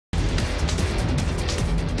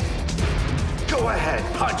Go ahead,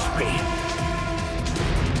 punch me.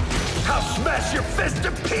 I'll smash your fist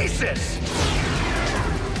to pieces!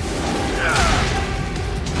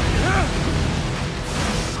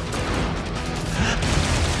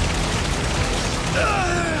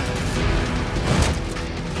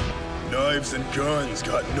 Knives and guns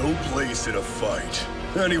got no place in a fight.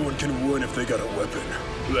 Anyone can win if they got a weapon.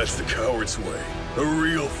 That's the coward's way. A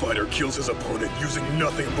real fighter kills his opponent using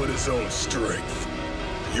nothing but his own strength.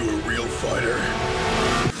 You a real fighter?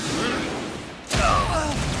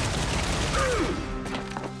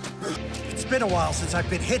 It's been a while since I've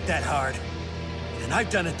been hit that hard. And I've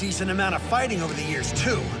done a decent amount of fighting over the years,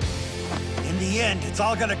 too. In the end, it's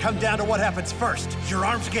all gonna come down to what happens first. Your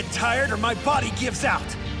arms get tired or my body gives out.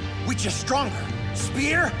 Which is stronger,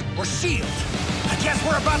 spear or shield? I guess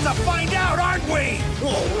we're about to find out, aren't we?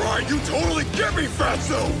 All right, you totally get me,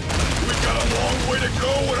 Fatso! We've got a long way to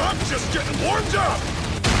go and I'm just getting warmed up!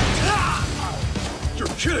 You're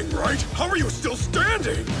kidding, right? How are you still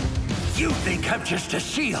standing? You think I'm just a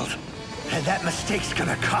shield, and that mistake's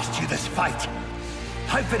gonna cost you this fight.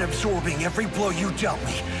 I've been absorbing every blow you dealt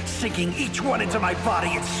me, sinking each one into my body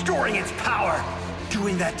and storing its power.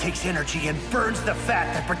 Doing that takes energy and burns the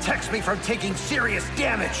fat that protects me from taking serious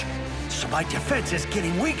damage. So my defense is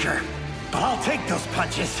getting weaker. But I'll take those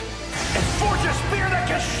punches and forge a spear that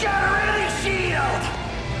can shatter any shield!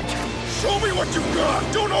 Show me what you got!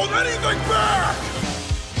 Don't hold anything back!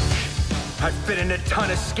 I've been in a ton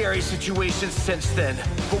of scary situations since then,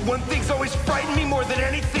 but one thing's always frightened me more than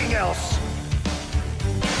anything else.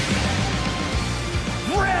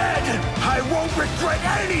 Red! I won't regret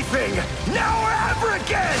anything, now or ever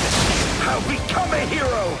again! I'll become a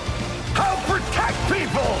hero! I'll protect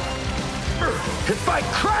people! If I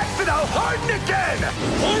crack, then I'll harden again!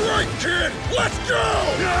 All right, kid, let's go!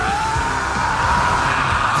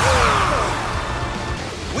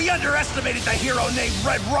 We underestimated the hero named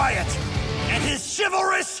Red Riot and his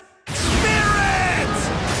chivalrous